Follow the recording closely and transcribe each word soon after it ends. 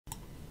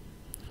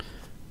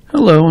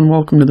Hello and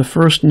welcome to the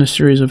first in a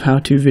series of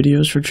how-to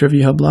videos for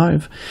TriviaHub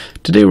Live.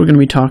 Today we're going to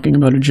be talking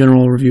about a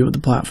general review of the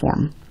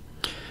platform.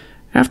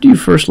 After you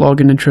first log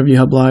into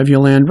TriviaHub Live,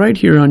 you'll land right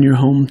here on your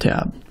Home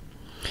tab.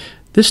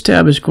 This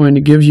tab is going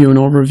to give you an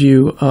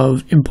overview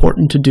of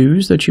important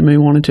to-dos that you may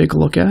want to take a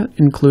look at,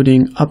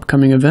 including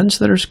upcoming events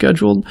that are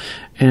scheduled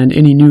and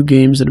any new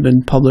games that have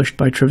been published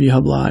by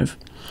TriviaHub Live.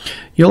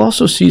 You'll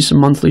also see some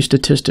monthly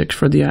statistics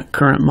for the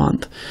current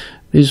month.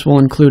 These will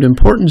include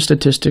important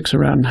statistics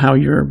around how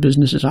your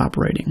business is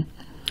operating.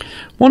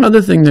 One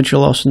other thing that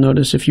you'll also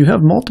notice, if you have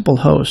multiple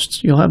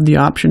hosts, you'll have the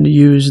option to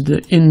use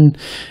the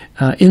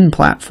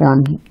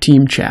in-platform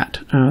team chat.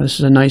 This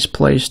is a nice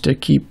place to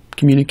keep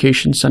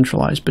communication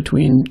centralized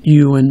between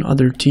you and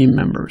other team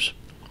members.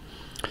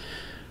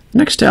 The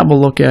next tab we'll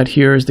look at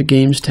here is the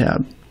Games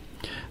tab.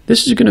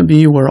 This is going to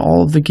be where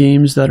all of the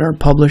games that are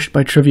published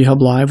by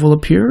TriviaHub Live will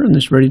appear in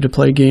this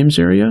ready-to-play games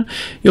area.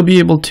 You'll be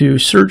able to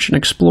search and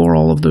explore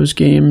all of those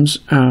games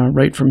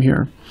right from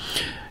here.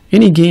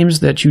 Any games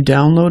that you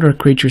download or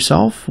create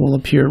yourself will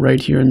appear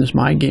right here in this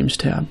My Games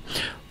tab.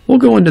 We'll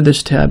go into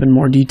this tab in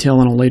more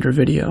detail in a later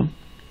video.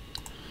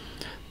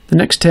 The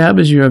next tab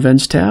is your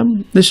Events tab.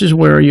 This is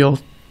where you'll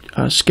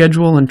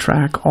schedule and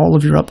track all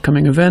of your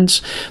upcoming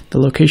events, the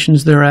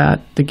locations they're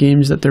at, the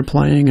games that they're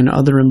playing, and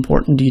other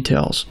important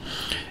details.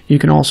 You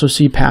can also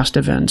see past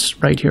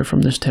events right here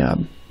from this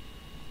tab.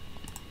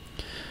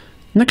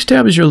 Next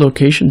tab is your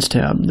Locations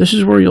tab. This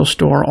is where you'll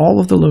store all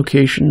of the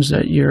locations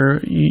that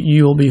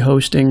you'll be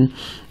hosting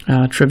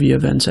trivia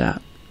events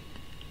at.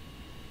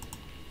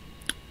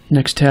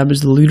 Next tab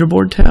is the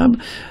Leaderboard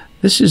tab.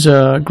 This is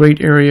a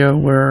great area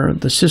where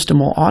the system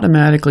will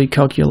automatically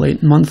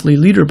calculate monthly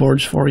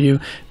leaderboards for you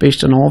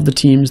based on all of the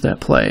teams that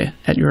play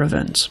at your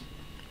events.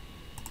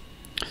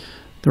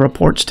 The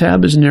Reports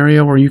tab is an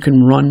area where you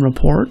can run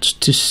reports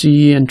to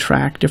see and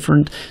track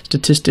different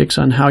statistics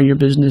on how your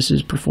business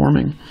is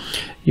performing.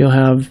 You'll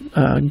have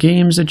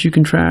games that you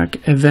can track,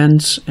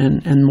 events,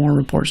 and more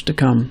reports to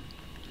come.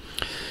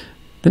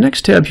 The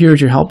next tab here is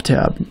your Help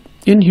tab.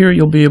 In here,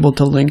 you'll be able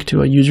to link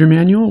to a user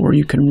manual where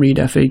you can read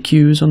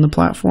FAQs on the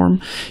platform.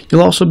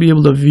 You'll also be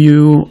able to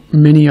view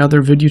many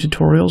other video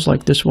tutorials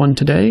like this one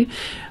today,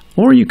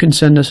 or you can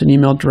send us an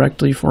email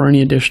directly for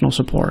any additional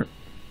support.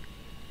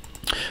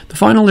 The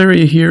final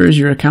area here is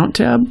your Account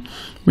tab.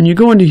 When you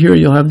go into here,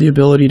 you'll have the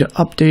ability to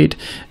update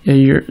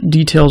your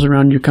details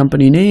around your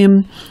company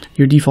name,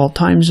 your default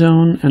time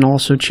zone, and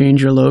also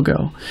change your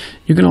logo.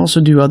 You can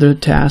also do other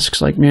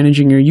tasks like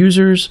managing your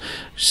users,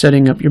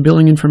 setting up your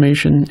billing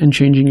information, and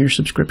changing your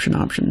subscription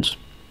options.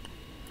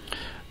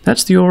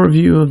 That's the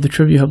overview of the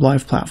TriviaHub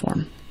Live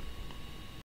platform.